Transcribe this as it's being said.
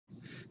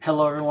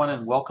Hello everyone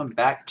and welcome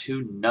back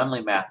to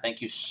Nunley Math.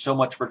 Thank you so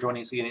much for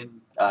joining us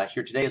again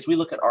here today as we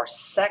look at our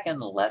second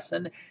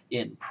lesson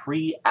in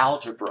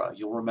pre-algebra.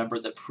 You'll remember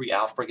that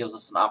pre-algebra gives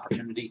us an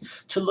opportunity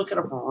to look at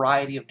a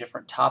variety of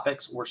different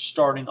topics. We're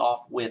starting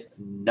off with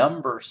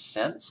number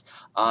sense,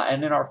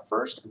 and in our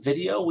first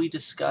video we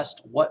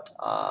discussed what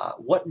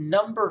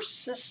number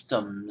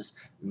systems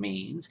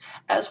means,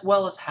 as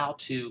well as how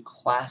to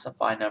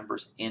classify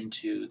numbers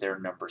into their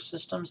number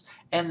systems,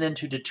 and then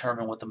to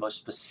determine what the most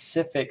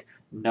specific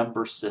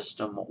number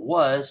system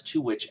was to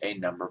which a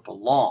number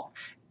belonged.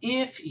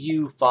 If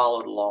you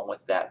followed along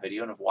with that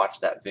video and have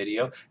watched that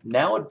video,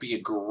 now would be a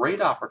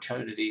great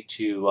opportunity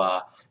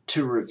to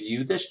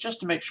review this just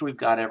to make sure we've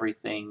got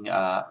everything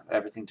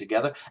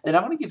together. And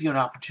I'm going to give you an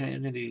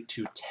opportunity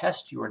to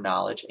test your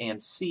knowledge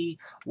and see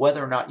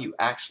whether or not you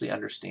actually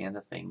understand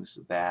the things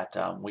that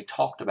we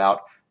talked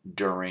about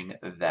during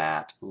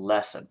that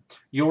lesson.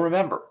 You'll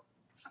remember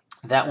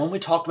that when we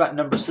talked about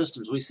number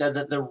systems, we said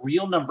that the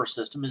real number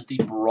system is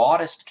the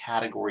broadest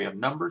category of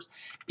numbers.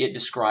 It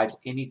describes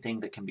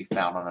anything that can be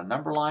found on a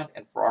number line,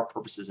 and for our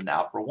purposes in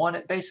Algebra 1,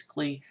 it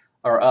basically,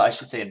 or I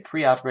should say in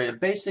pre-algebra, it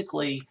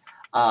basically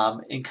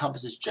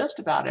encompasses just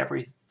about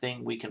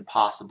everything we can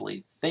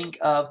possibly think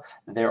of.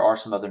 There are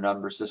some other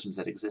number systems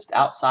that exist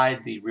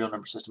outside the real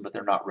number system, but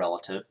they're not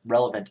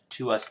relevant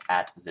to us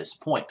at this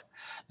point.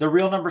 The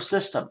real number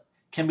system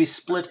can be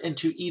split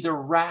into either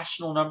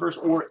rational numbers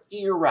or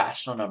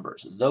irrational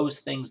numbers, those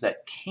things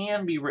that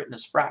can be written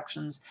as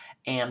fractions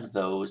and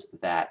those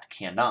that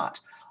cannot.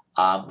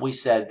 We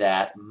said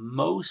that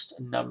most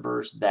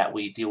numbers that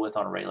we deal with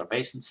on a regular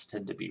basis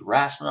tend to be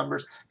rational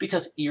numbers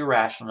because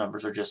irrational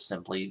numbers are just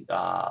simply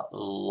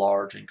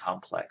large and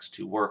complex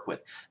to work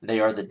with. They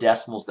are the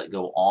decimals that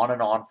go on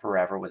and on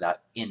forever without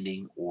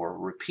ending or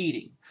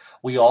repeating.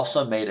 We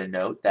also made a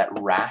note that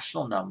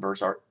rational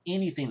numbers are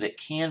anything that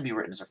can be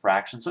written as a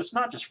fraction, so it's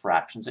not just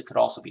fractions, it could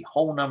also be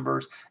whole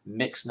numbers,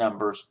 mixed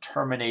numbers,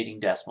 terminating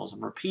decimals,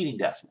 and repeating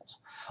decimals.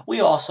 We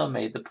also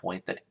made the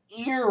point that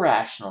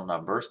irrational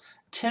numbers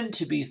tend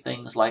to be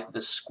things like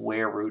the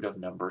square root of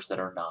numbers that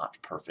are not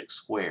perfect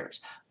squares.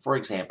 For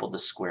example, the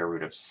square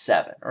root of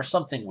 7 or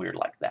something weird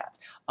like that.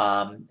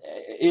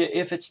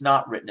 If it's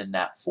not written in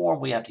that form,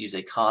 we have to use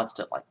a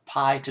constant like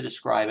pi to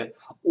describe it,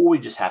 or we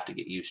just have to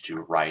get used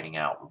to writing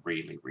out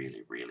really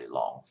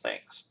long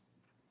things.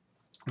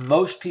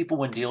 Most people,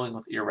 when dealing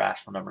with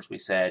irrational numbers, we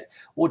said,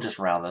 we'll just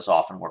round those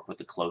off and work with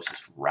the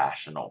closest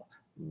rational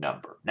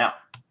number. Now,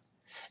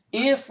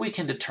 if we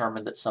can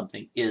determine that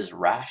something is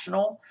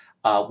rational,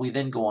 we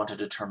then go on to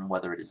determine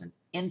whether it is an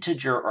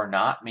integer or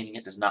not, meaning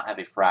it does not have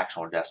a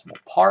fractional or decimal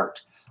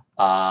part.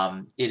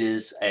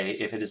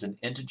 If it is an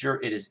integer,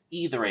 it is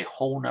either a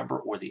whole number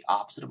or the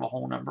opposite of a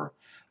whole number.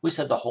 We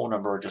said the whole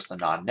number are just the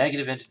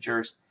non-negative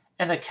integers,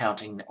 and the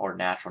counting or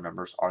natural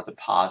numbers are the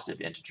positive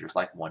integers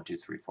like 1, 2,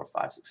 3, 4,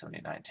 5, 6, 7,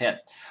 8, 9, 10.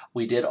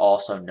 We did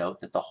also note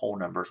that the whole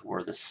numbers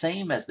were the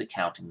same as the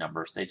counting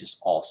numbers. They just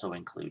also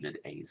included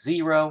a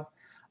 0.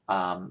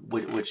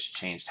 Which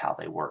changed how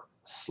they work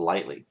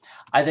slightly.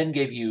 I then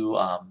gave you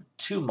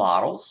two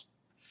models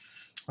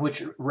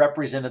which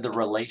represented the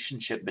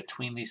relationship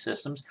between these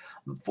systems.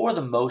 For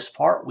the most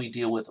part, we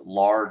deal with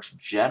large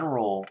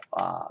general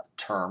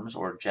terms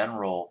or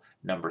general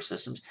number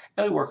systems,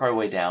 and we work our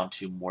way down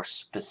to more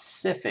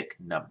specific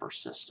number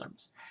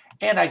systems.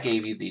 And I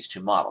gave you these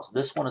two models.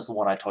 This one is the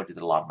one I told you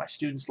that a lot of my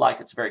students like.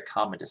 It's very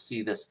common to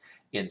see this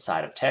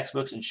inside of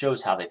textbooks and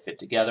shows how they fit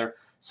together.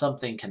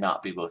 Something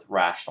cannot be both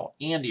rational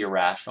and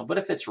irrational, but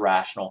if it's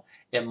rational,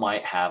 it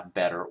might have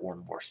better or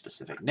more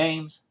specific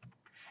names.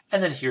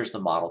 And then here's the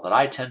model that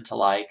I tend to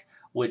like,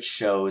 which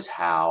shows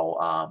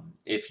how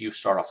if you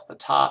start off at the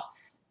top,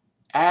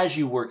 as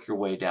you work your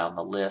way down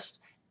the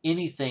list,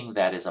 anything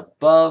that is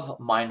above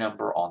my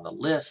number on the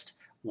list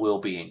will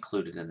be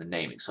included in the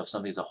naming. So if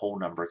something's a whole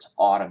number, it's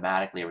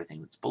automatically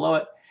everything that's below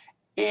it.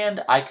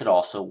 And I could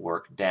also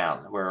work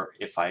down, where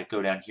if I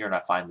go down here and I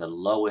find the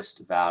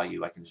lowest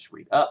value, I can just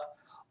read up,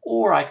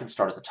 or I can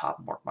start at the top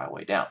and work my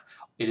way down.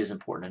 It is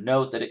important to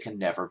note that it can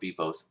never be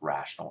both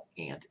rational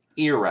and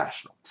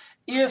irrational.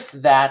 If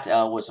that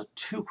was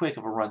too quick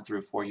of a run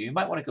through for you, you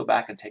might want to go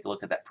back and take a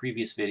look at that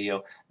previous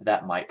video.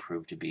 That might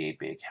prove to be a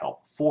big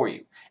help for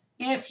you.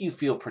 If you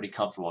feel pretty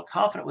comfortable and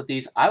confident with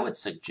these, I would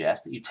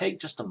suggest that you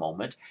take just a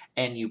moment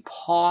and you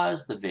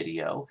pause the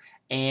video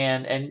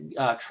and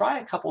try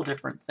a couple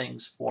different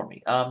things for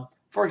me.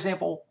 For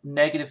example,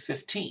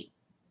 -15.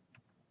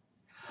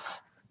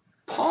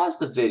 Pause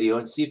the video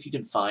and see if you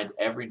can find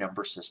every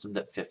number system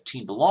that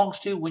 15 belongs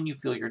to. When you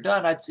feel you're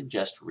done, I'd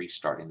suggest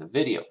restarting the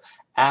video.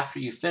 After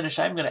you finish,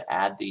 I'm going to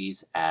add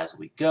these as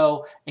we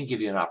go and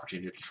give you an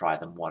opportunity to try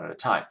them one at a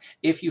time.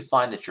 If you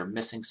find that you're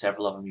missing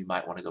several of them, you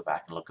might want to go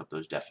back and look up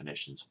those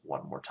definitions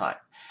one more time.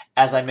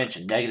 As I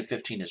mentioned,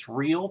 -15 is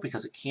real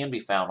because it can be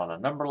found on a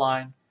number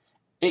line.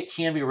 It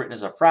can be written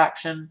as a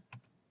fraction,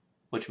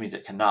 which means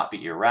it cannot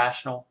be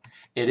irrational.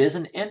 It is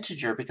an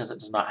integer because it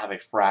does not have a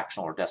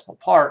fractional or decimal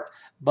part,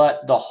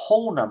 but the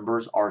whole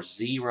numbers are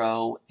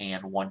 0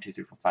 and 1, 2,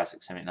 3, 4, 5,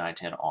 6, 7, 8, 9,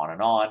 10, on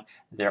and on.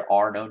 There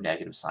are no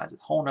negative signs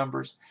with whole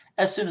numbers.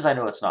 As soon as I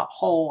know it's not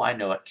whole, I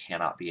know it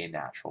cannot be a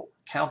natural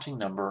counting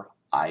number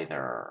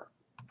either.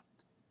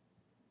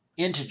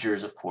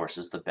 Integers, of course,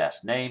 is the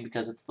best name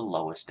because it's the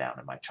lowest down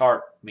in my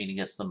chart, meaning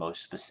it's the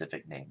most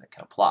specific name that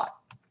can apply.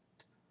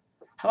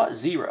 How about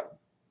 0?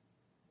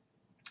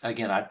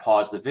 Again, I'd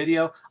pause the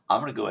video. I'm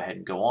going to go ahead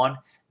and go on.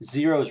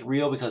 0 is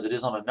real because it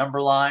is on a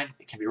number line.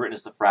 It can be written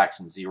as the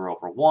fraction 0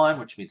 over 1,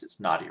 which means it's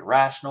not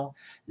irrational.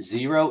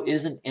 0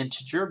 is an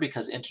integer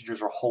because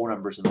integers are whole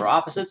numbers and their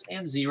opposites,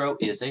 and 0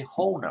 is a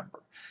whole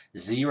number.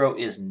 0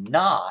 is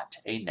not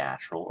a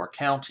natural or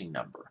counting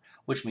number,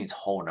 which means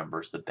whole number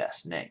is the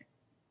best name.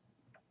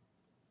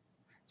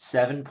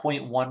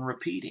 7.1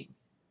 repeating.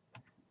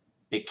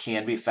 It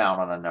can be found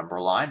on a number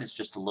line. It's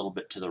just a little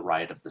bit to the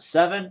right of the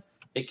 7.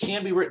 It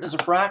can be written as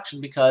a fraction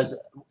because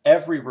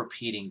every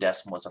repeating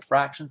decimal is a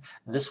fraction.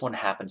 This one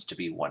happens to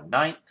be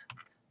 1/9.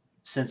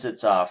 Since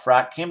it's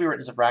can be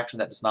written as a fraction,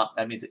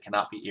 that means it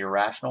cannot be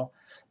irrational.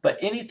 But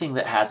anything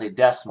that has a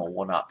decimal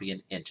will not be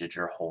an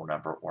integer, whole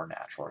number, or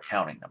natural or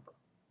counting number.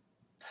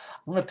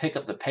 I'm going to pick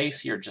up the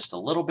pace here just a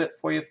little bit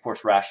for you. Of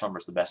course, rational number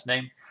is the best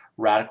name.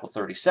 Radical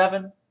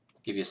 37.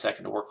 Give you a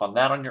second to work on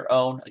that on your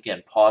own.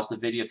 Again, pause the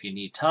video if you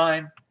need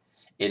time.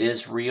 It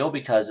is real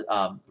because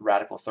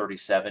radical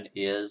 37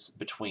 is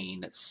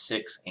between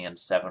 6 and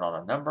 7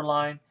 on a number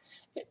line.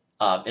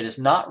 It is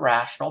not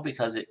rational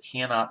because it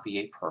cannot be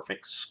a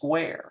perfect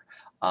square.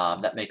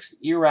 That makes it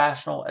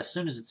irrational. As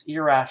soon as it's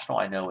irrational,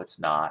 I know it's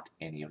not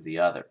any of the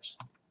others.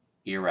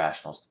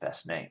 Irrational is the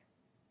best name.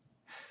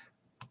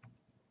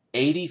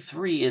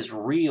 83 is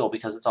real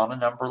because it's on a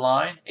number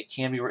line. It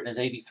can be written as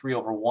 83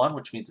 over 1,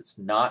 which means it's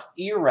not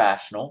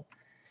irrational.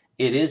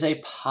 It is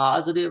a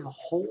positive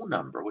whole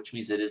number, which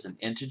means it is an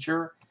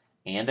integer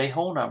and a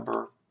whole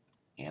number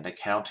and a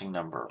counting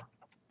number.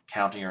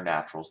 Counting or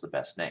natural is the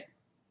best name.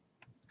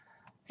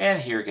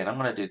 And here again, I'm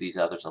going to do these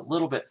others a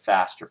little bit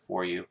faster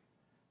for you.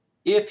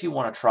 If you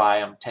want to try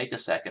them, take a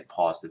second,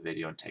 pause the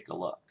video, and take a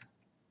look.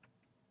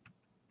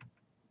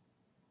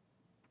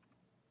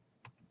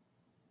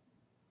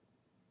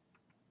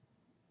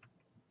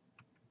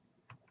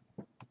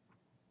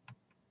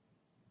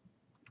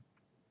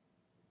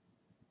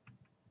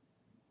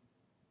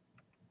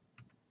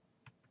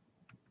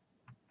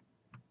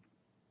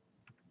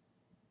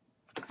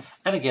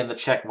 And again, the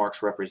check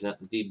marks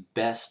represent the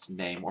best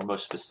name or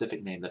most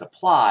specific name that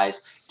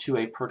applies to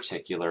a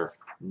particular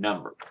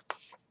number.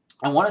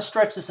 I want to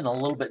stretch this in a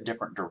little bit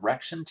different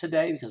direction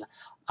today because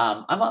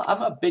I'm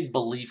a big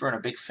believer and a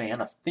big fan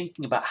of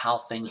thinking about how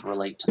things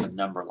relate to the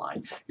number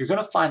line. You're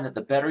going to find that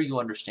the better you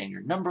understand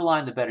your number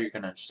line, the better you're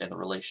going to understand the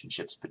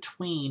relationships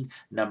between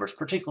numbers,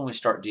 particularly when we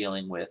start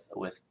dealing with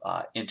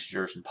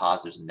integers and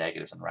positives and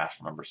negatives and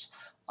rational numbers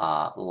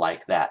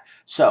like that.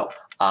 So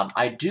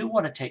I do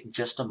want to take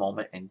just a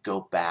moment and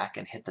go back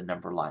and hit the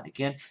number line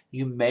again.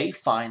 You may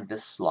find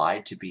this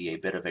slide to be a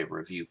bit of a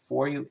review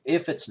for you.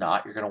 If it's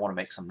not, you're going to want to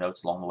make some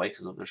notes along the way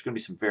because there's going to be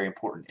some very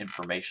important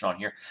information on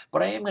here.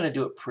 But I am going to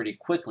do it pretty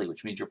quickly,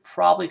 which means you're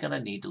probably going to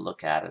need to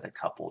look at it a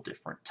couple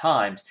different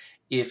times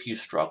if you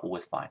struggle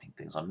with finding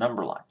things on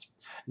number lines.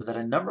 Now, that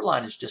a number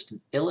line is just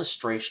an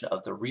illustration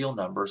of the real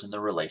numbers and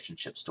their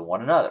relationships to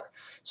one another.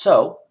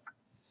 So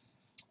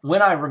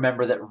when I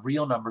remember that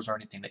real numbers are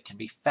anything that can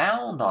be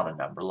found on a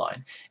number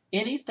line,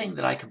 anything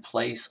that I can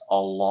place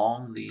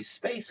along these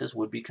spaces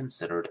would be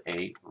considered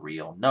a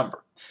real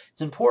number. It's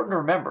important to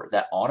remember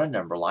that on a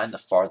number line, the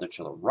farther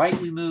to the right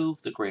we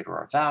move, the greater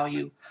our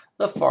value.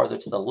 The farther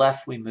to the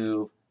left we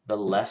move, the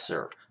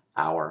lesser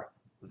our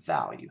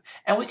value.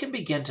 And we can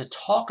begin to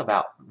talk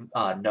about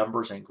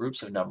numbers and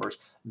groups of numbers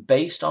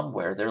based on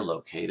where they're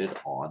located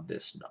on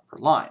this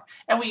number line.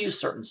 And we use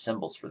certain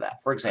symbols for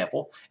that. For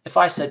example, if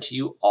I said to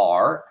you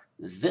R,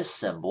 this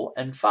symbol,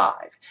 and 5.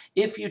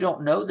 If you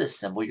don't know this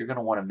symbol, you're going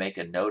to want to make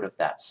a note of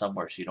that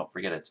somewhere so you don't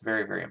forget it. It's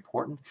very, very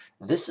important.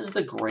 This is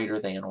the greater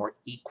than or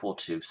equal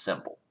to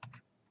symbol.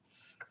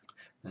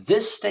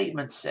 This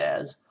statement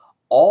says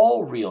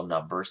all real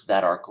numbers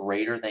that are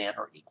greater than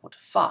or equal to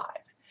 5.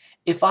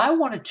 If I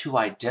wanted to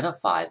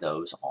identify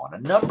those on a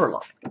number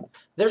line,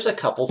 there's a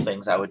couple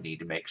things I would need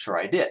to make sure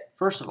I did.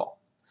 First of all,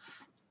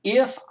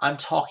 if I'm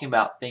talking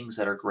about things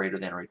that are greater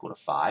than or equal to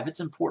 5, it's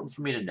important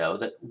for me to know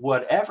that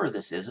whatever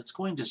this is, it's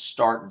going to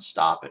start and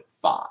stop at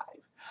 5.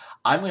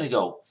 I'm going to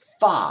go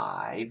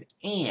 5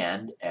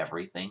 and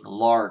everything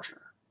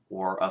larger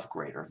or of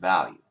greater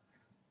value.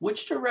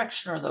 Which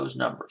direction are those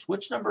numbers?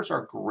 Which numbers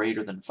are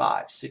greater than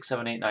 5? 6,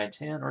 7, 8, 9,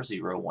 10, or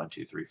 0, 1,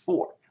 2, 3,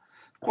 4?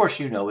 Of course,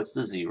 you know it's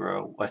the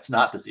 0. It's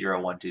not the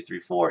 0, 1, 2, 3,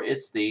 4.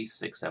 It's the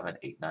 6, 7,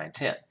 8, 9,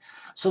 10.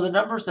 So the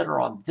numbers that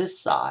are on this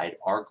side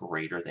are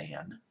greater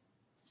than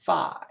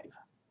 5.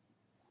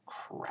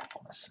 Crap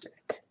on a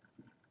stick.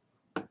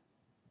 Let's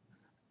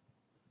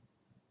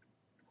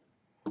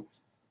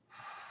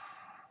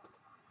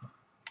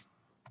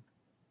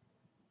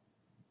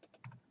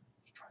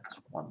try this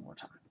one more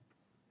time.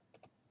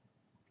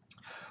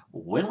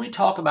 When we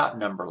talk about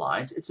number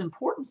lines, it's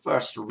important for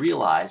us to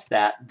realize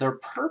that their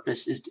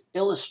purpose is to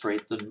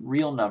illustrate the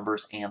real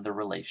numbers and their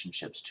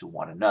relationships to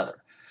one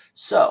another.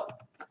 So,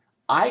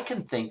 I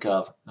can think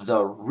of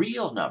the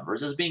real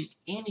numbers as being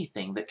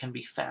anything that can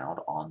be found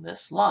on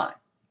this line.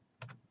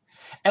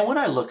 And when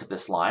I look at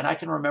this line, I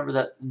can remember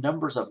that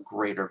numbers of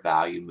greater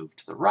value move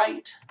to the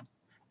right,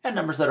 and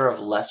numbers that are of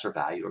lesser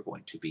value are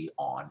going to be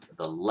on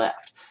the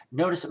left.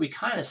 Notice that we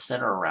kind of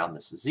center around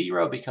this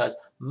 0 because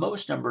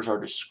most numbers are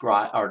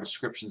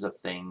descriptions of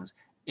things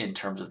in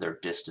terms of their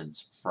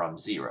distance from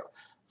 0.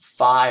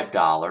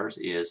 $5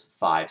 is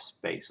 5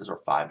 spaces, or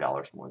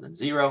 $5 more than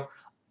 0.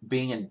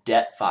 Being in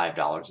debt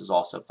 $5 is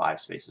also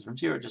 5 spaces from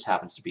 0. It just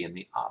happens to be in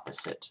the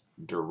opposite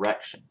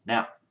direction.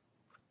 Now,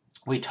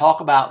 we talk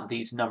about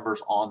these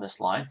numbers on this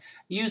line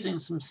using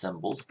some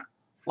symbols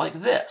like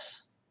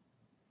this.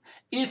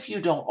 If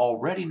you don't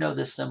already know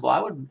this symbol,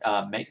 I would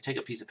take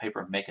a piece of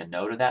paper and make a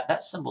note of that.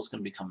 That symbol is going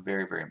to become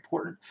very, very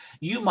important.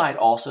 You might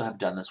also have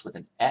done this with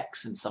an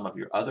X in some of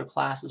your other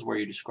classes where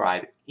you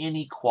describe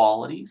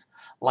inequalities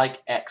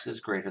like X is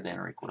greater than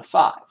or equal to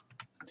 5.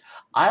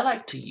 I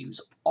like to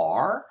use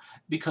R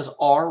because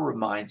R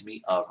reminds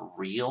me of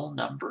real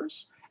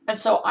numbers. And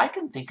so I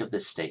can think of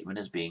this statement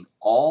as being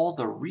all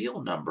the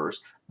real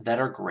numbers that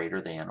are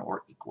greater than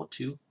or equal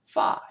to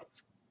 5.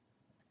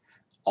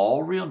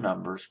 All real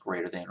numbers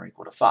greater than or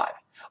equal to 5.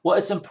 Well,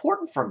 it's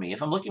important for me,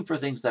 if I'm looking for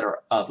things that are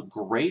of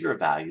greater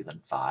value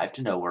than 5,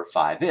 to know where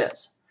 5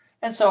 is.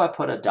 And so I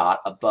put a dot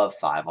above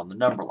 5 on the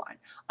number line.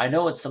 I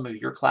know in some of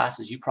your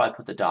classes you probably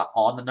put the dot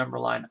on the number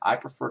line. I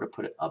prefer to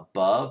put it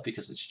above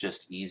because it's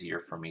just easier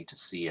for me to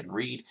see and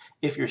read.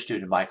 If you're a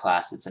student in my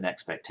class, it's an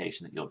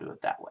expectation that you'll do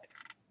it that way.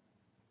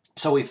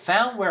 So we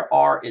found where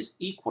R is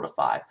equal to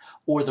 5,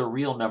 or the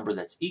real number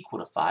that's equal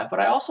to 5, but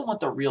I also want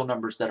the real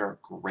numbers that are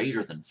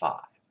greater than 5.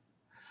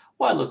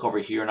 Well, I look over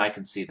here and I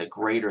can see the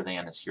greater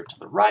than is here to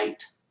the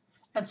right,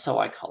 and so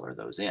I color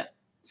those in.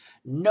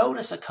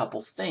 Notice a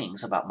couple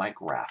things about my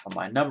graph on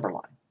my number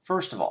line.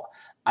 First of all,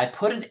 I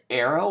put an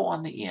arrow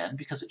on the end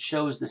because it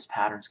shows this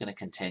pattern is going to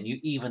continue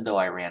even though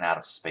I ran out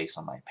of space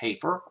on my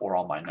paper or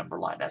on my number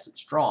line as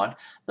it's drawn.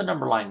 The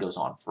number line goes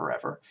on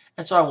forever,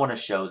 and so I want to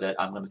show that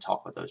I'm going to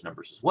talk about those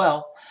numbers as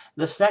well.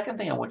 The second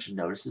thing I want you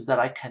to notice is that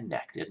I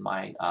connected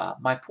my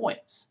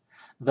points.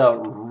 The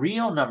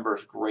real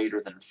numbers greater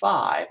than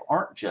 5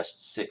 aren't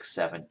just 6,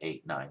 7,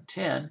 8, 9,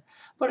 10,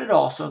 but it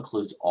also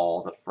includes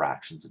all the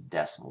fractions and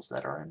decimals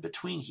that are in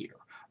between here.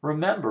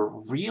 Remember,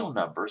 real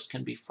numbers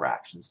can be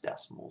fractions,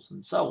 decimals,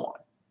 and so on.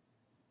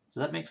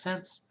 Does that make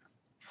sense?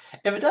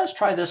 If it does,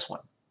 try this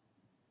one.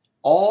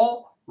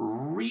 All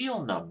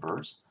real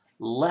numbers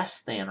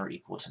less than or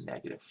equal to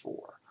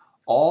 -4.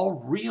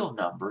 All real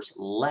numbers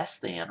less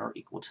than or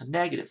equal to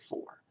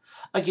 -4.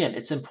 Again,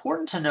 it's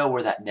important to know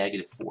where that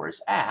 -4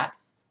 is at.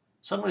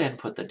 So I'm going to go ahead and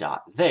put the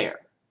dot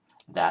there.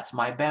 That's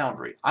my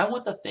boundary. I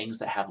want the things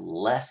that have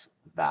less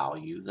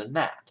value than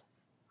that.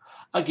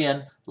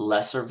 Again,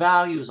 lesser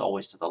value is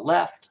always to the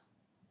left,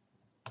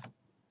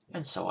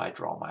 and so I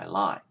draw my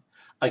line.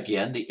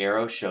 Again, the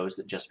arrow shows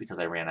that just because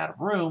I ran out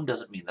of room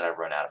doesn't mean that I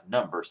run out of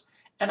numbers,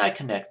 and I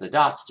connect the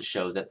dots to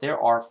show that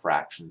there are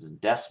fractions and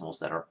decimals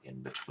that are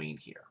in between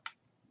here.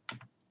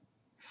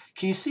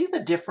 Can you see the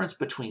difference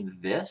between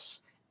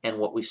this and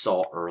what we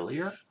saw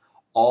earlier?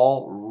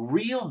 All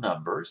real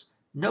numbers,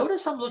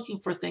 notice I'm looking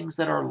for things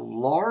that are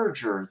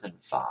larger than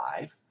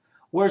 5,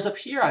 whereas up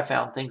here I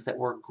found things that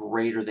were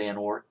greater than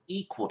or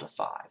equal to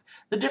 5.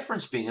 The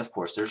difference being, of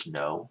course, there's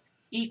no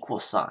equal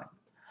sign.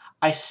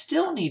 I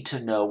still need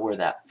to know where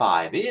that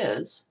 5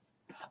 is,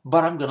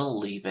 but I'm going to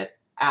leave it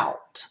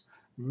out.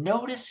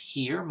 Notice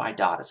here my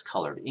dot is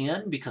colored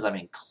in because I'm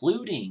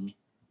including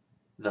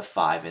the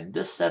 5 in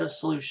this set of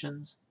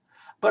solutions,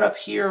 but up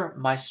here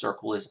my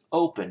circle is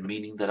open,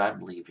 meaning that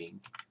I'm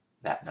leaving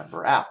that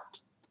number out.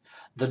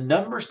 The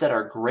numbers that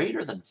are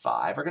greater than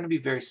 5 are going to be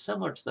very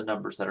similar to the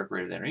numbers that are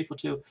greater than or equal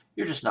to.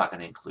 You're just not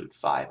going to include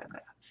 5 in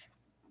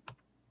that.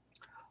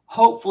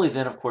 Hopefully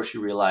then, of course,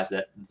 you realize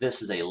that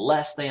this is a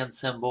less than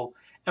symbol,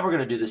 and we're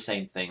going to do the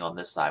same thing on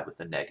this side with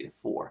the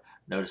 -4.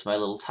 Notice my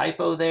little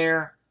typo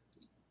there.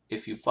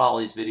 If you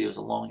follow these videos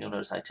along, you'll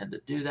notice I tend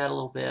to do that a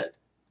little bit.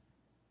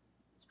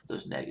 Let's put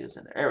those negatives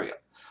in there. There we go.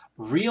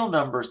 Real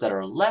numbers that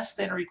are less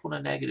than or equal to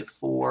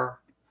 -4.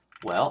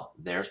 Well,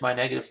 there's my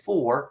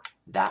 -4.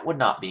 That would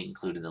not be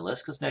included in the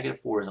list because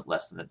 -4 isn't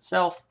less than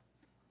itself,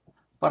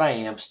 but I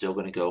am still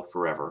going to go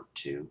forever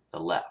to the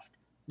left.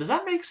 Does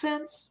that make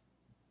sense?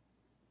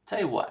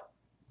 Tell you what,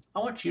 I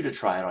want you to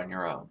try it on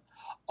your own.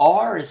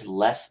 R is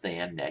less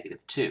than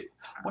 -2.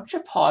 I want you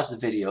to pause the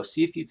video,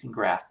 see if you can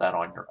graph that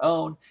on your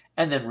own,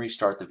 and then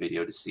restart the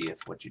video to see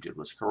if what you did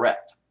was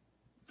correct.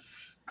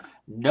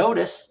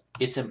 Notice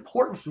it's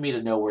important for me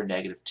to know where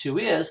 -2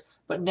 is,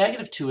 but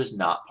 -2 is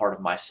not part of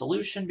my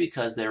solution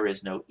because there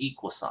is no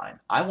equal sign.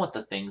 I want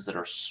the things that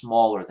are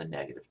smaller than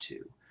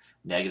 -2.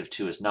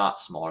 -2 is not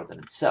smaller than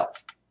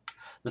itself.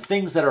 The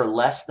things that are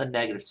less than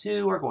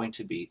 -2 are going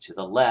to be to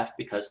the left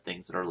because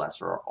things that are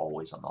lesser are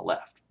always on the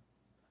left.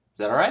 Is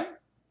that all right?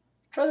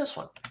 Try this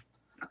one.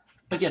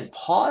 Again,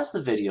 pause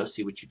the video,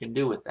 see what you can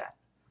do with that.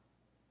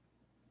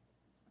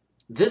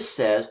 This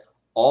says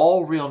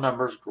all real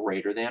numbers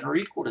greater than or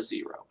equal to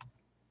 0.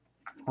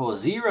 Well,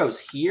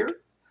 0's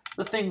here.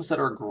 The things that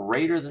are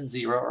greater than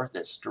 0 are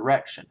this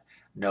direction.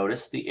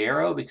 Notice the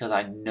arrow because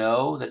I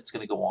know that it's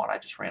going to go on. I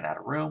just ran out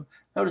of room.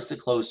 Notice the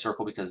closed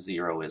circle because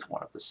 0 is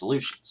one of the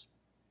solutions.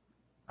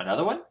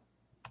 Another one.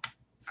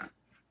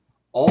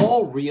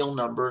 All real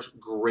numbers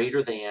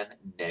greater than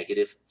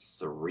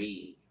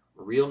 -3.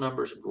 Real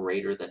numbers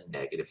greater than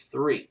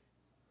 -3.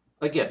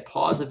 Again,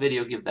 pause the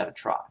video, give that a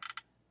try.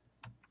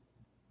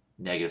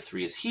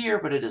 -3 is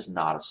here, but it is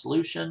not a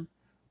solution.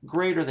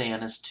 Greater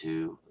than is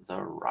to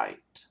the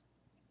right.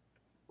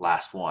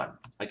 Last one.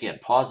 Again,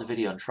 pause the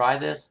video and try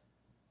this.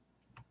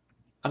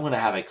 I'm going to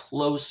have a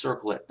closed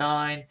circle at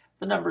 9.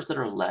 The numbers that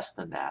are less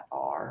than that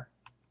are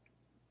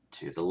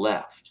to the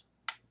left.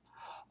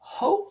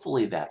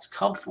 Hopefully that's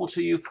comfortable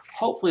to you.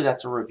 Hopefully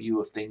that's a review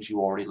of things you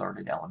already learned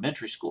in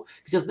elementary school,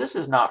 because this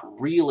is not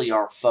really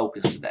our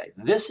focus today.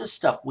 This is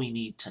stuff we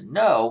need to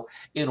know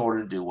in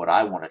order to do what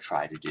I want to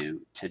try to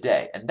do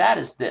today, and that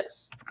is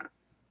this.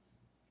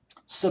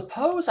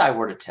 Suppose I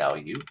were to tell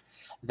you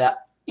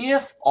that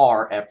if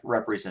R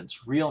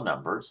represents real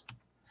numbers,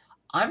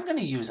 I'm going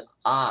to use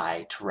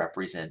I to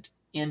represent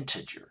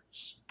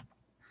integers,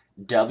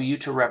 W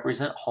to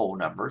represent whole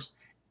numbers,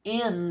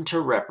 N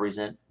to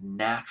represent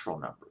natural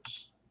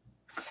numbers.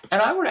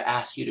 And I were to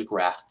ask you to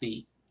graph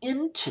the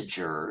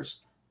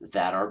integers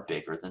that are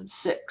bigger than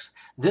 6.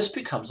 This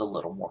becomes a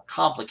little more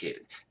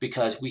complicated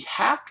because we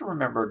have to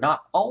remember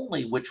not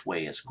only which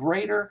way is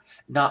greater,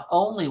 not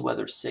only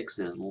whether 6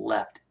 is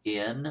left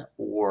in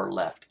or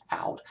left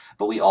out,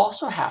 but we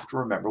also have to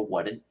remember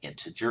what an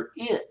integer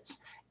is.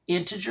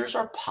 Integers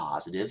are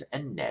positive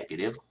and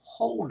negative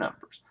whole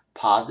numbers.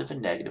 Positive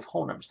and negative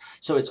whole numbers.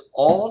 So it's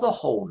all the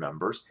whole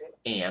numbers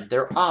and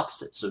their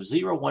opposites. So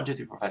 0, 1, 2,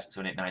 3, 4, 5, 6,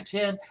 7, 8, 9,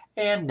 10,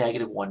 and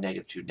 -1,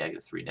 -2,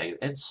 -3, negative,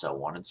 and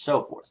so on and so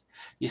forth.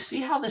 You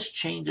see how this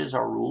changes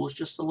our rules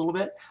just a little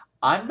bit?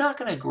 I'm not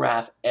going to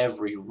graph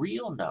every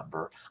real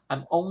number.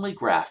 I'm only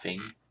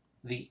graphing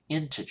the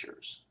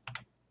integers.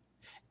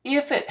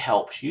 If it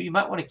helps you, you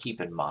might want to keep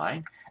in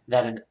mind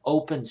that an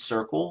open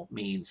circle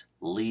means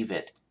leave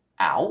it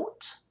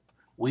out.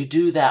 We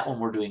do that when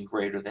we're doing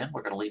greater than.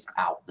 We're going to leave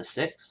out the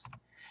 6.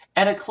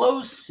 And a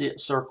closed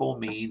circle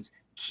means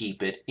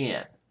keep it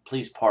in.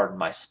 Please pardon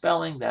my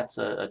spelling. That's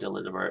a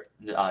deliberate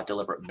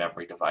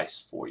memory device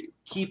for you.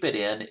 Keep it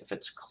in if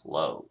it's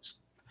closed.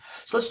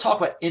 So let's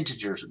talk about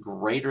integers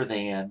greater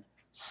than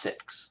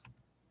 6.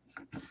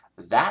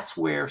 That's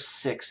where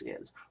 6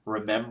 is.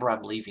 Remember,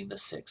 I'm leaving the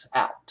 6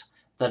 out.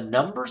 The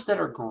numbers that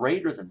are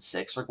greater than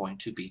 6 are going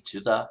to be to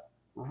the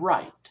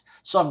right.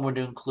 So I'm going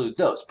to include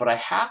those, but I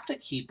have to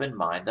keep in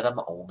mind that I'm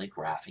only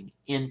graphing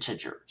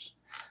integers.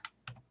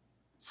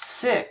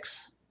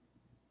 6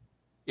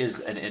 is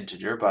an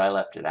integer, but I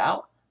left it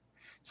out.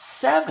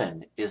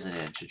 7 is an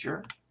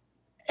integer.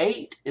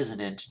 8 is an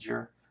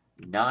integer.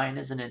 9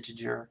 is an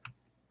integer.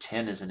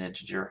 10 is an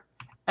integer.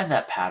 And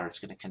that pattern is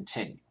going to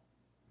continue.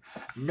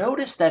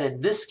 Notice that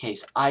in this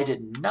case, I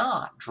did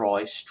not draw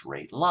a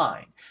straight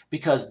line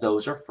because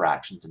those are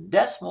fractions and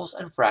decimals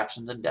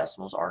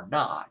are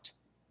not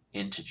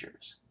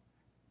integers.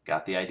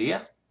 Got the idea?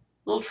 A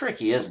little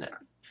tricky, isn't it?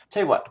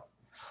 Tell you what,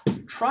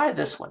 try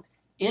this one.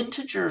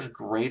 Integers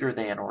greater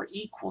than or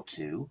equal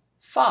to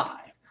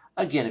 5.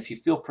 Again, if you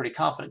feel pretty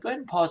confident, go ahead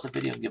and pause the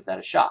video and give that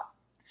a shot.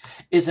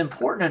 It's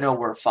important to know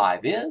where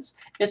 5 is.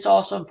 It's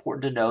also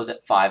important to know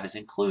that 5 is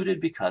included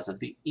because of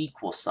the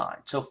equal sign.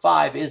 So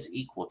 5 is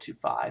equal to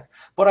 5,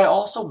 but I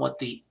also want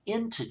the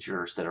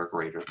integers that are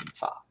greater than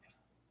 5.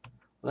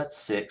 Well, that's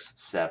 6,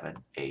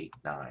 7, 8,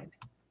 9,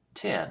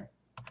 10,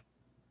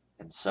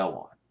 and so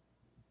on.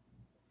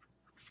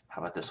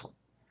 How about this one?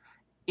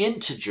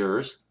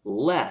 Integers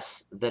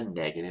less than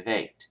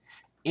 -8.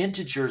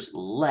 Integers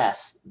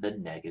less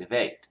than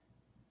 -8.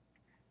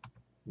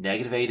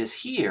 -8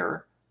 is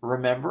here.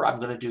 Remember,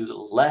 I'm going to do the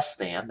less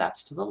than,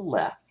 that's to the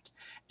left,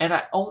 and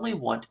I only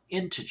want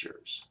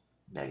integers,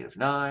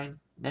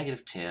 -9,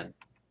 -10,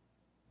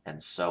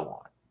 and so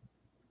on.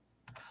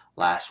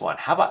 Last one,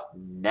 how about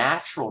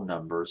natural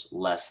numbers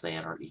less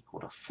than or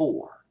equal to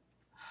 4?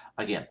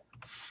 Again,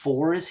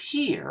 4 is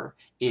here.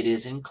 It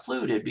is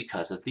included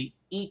because of the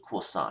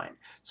equal sign.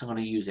 So I'm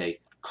going to use a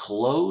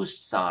closed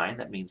sign.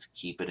 That means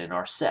keep it in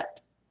our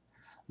set.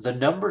 The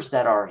numbers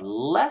that are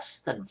less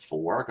than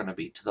 4 are going to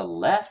be to the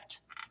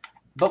left,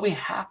 but we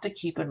have to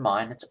keep in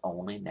mind it's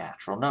only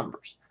natural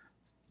numbers.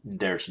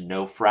 There's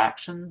no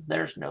fractions,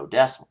 there's no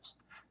decimals.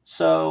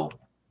 So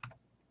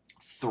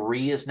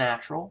 3 is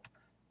natural,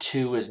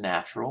 2 is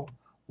natural,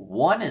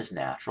 1 is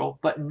natural,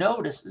 but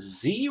notice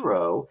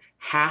 0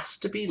 has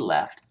to be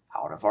left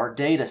out of our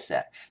data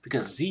set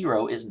because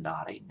 0 is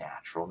not a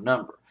natural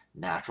number.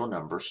 Natural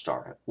numbers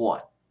start at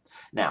 1.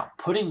 Now,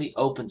 putting the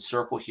open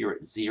circle here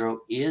at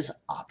 0 is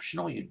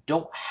optional. You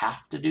don't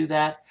have to do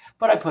that,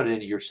 but I put it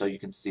in here so you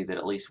can see that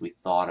at least we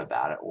thought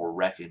about it or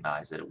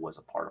recognize that it was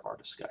a part of our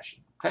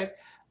discussion. Okay,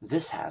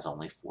 this has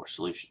only 4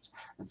 solutions.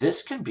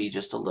 This can be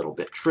just a little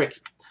bit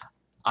tricky.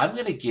 I'm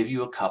going to give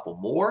you a couple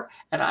more,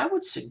 and I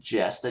would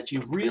suggest that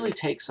you really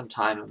take some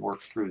time and work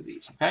through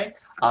these, okay?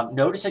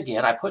 Notice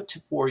again, I put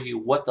for you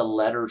what the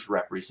letters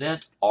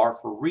represent. R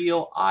for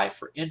real, I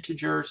for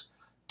integers,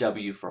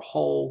 W for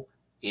whole,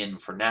 N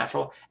for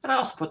natural, and I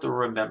also put the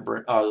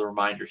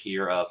reminder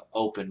here of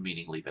open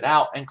meaning leave it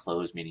out, and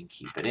close meaning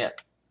keep it in.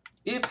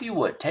 If you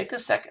would, take a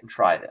second and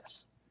try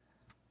this.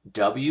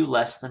 W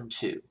less than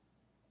 2.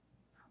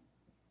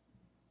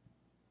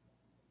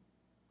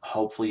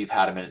 Hopefully you've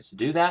had a minute to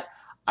do that.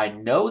 I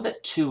know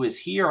that 2 is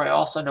here. I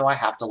also know I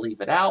have to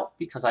leave it out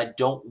because I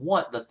don't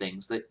want the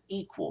things that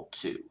equal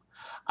 2.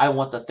 I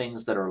want the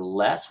things that are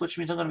less, which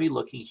means I'm going to be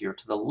looking here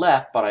to the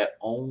left, but I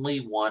only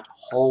want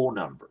whole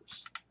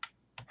numbers.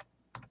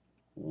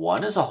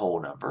 1 is a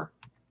whole number.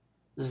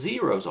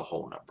 0 is a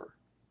whole number.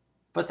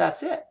 But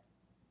that's it.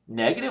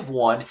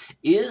 -1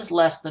 is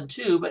less than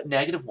 2, but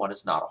 -1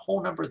 is not a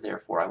whole number,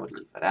 therefore I would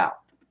leave it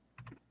out.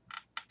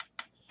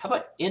 How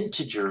about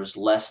integers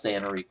less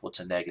than or equal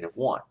to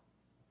 -1?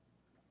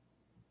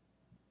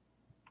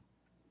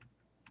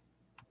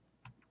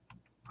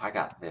 I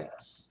got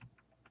this.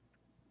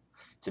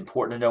 It's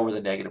important to know where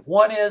the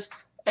 -1 is,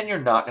 and you're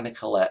not going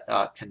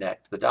to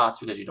connect the dots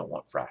because you don't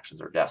want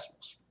fractions or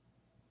decimals.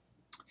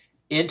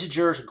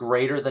 Integers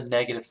greater than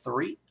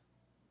 -3.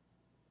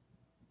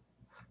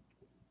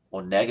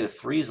 Well,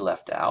 -3 is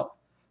left out,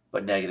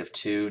 but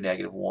 -2,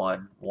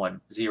 -1,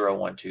 1, 0,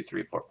 1, 2,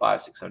 3, 4,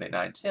 5, 6, 7, 8,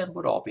 9, 10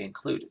 would all be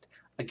included.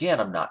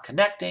 Again, I'm not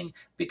connecting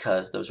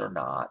because those are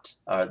not,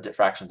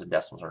 fractions and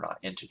decimals are not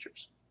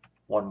integers.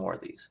 One more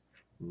of these.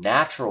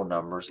 Natural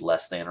numbers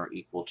less than or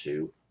equal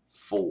to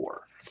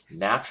 4.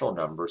 Natural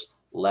numbers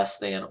less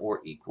than or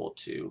equal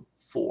to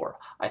 4.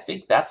 I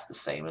think that's the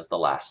same as the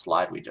last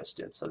slide we just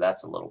did, so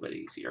that's a little bit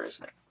easier,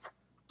 isn't it?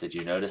 Did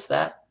you notice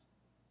that?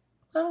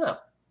 I don't know.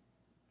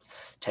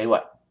 Tell you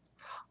what,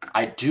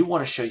 I do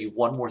want to show you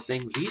one more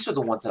thing. These are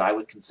the ones that I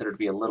would consider to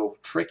be a little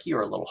tricky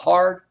or a little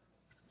hard.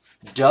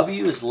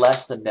 W is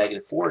less than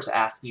 -4 is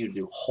asking you to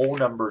do whole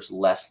numbers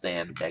less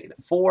than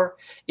 -4.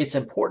 It's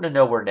important to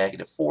know where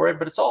 -4 is,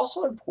 but it's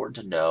also important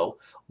to know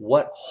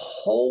what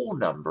whole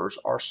numbers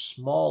are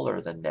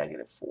smaller than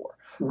 -4.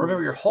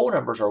 Remember, your whole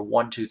numbers are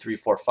 1, 2, 3,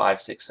 4, 5,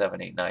 6,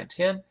 7, 8, 9,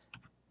 10.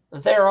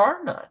 There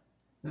are none.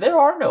 There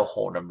are no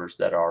whole numbers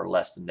that are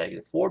less than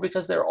 -4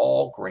 because they're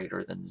all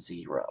greater than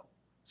 0.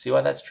 See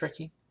why that's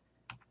tricky?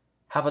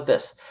 How about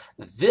this?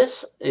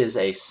 This is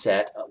a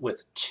set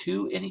with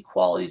 2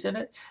 inequalities in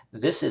it.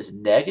 This is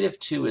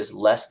 -2 is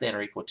less than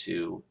or equal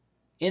to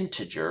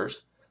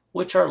integers,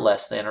 which are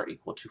less than or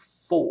equal to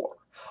 4.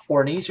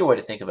 Or an easier way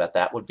to think about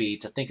that would be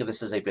to think of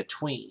this as a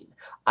between.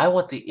 I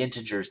want the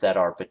integers that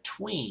are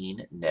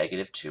between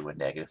 -2 and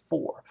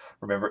 -4.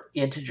 Remember,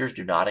 integers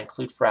do not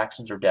include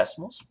fractions or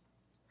decimals.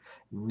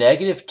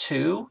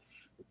 -2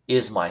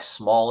 is my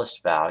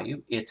smallest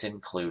value. It's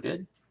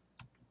included.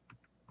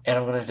 And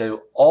I'm going to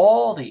do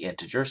all the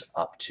integers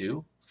up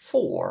to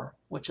 4,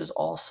 which is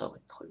also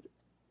included.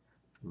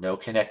 No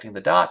connecting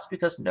the dots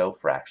because no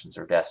fractions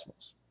or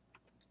decimals.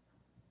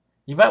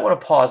 You might want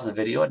to pause the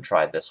video and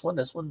try this one.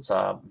 This one's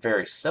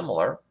very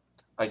similar.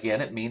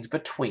 Again, it means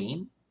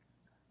between.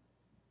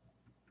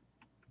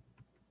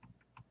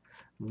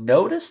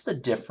 Notice the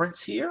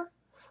difference here.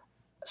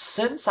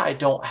 Since I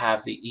don't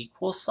have the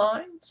equal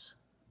signs,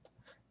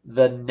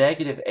 the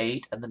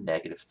 -8 and the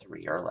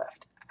 -3 are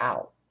left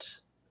out.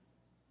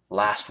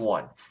 Last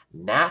one,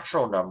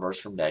 natural numbers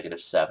from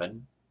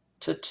 -7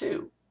 to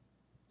 2.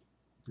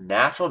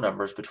 Natural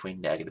numbers between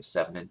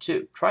 -7 and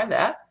 2. Try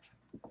that.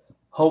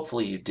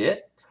 Hopefully you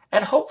did.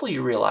 And hopefully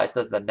you realize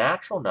that the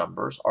natural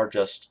numbers are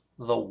just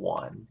the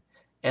 1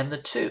 and the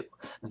 2.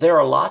 There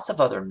are lots of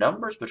other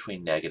numbers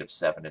between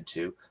 -7 and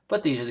 2,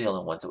 but these are the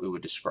only ones that we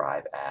would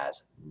describe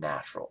as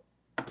natural.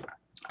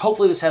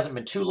 Hopefully this hasn't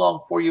been too long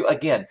for you.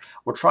 Again,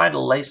 we're trying to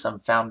lay some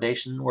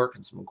foundation work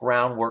and some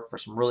groundwork for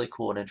some really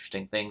cool and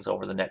interesting things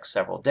over the next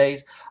several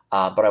days.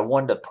 But I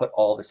wanted to put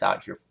all this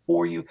out here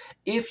for you.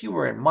 If you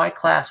were in my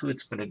class, we would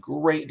spend a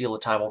great deal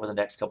of time over the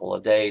next couple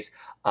of days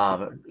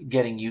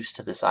getting used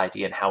to this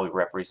idea and how we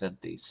represent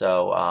these.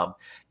 So,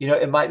 you know,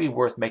 it might be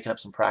worth making up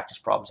some practice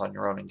problems on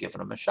your own and giving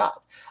them a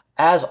shot.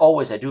 As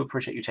always, I do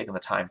appreciate you taking the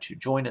time to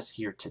join us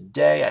here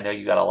today. I know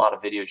you got a lot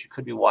of videos you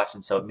could be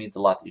watching, so it means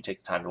a lot that you take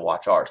the time to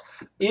watch ours.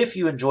 If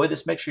you enjoyed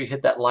this, make sure you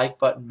hit that like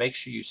button. Make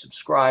sure you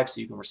subscribe so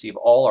you can receive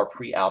all our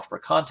pre-algebra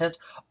content.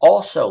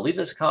 Also, leave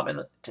us a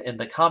comment in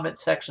the comment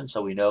section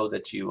so we know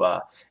that you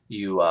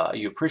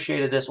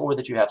appreciated this or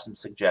that you have some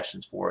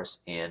suggestions for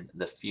us in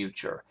the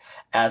future.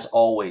 As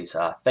always,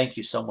 thank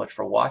you so much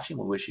for watching.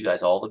 We wish you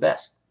guys all the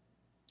best.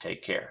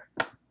 Take care.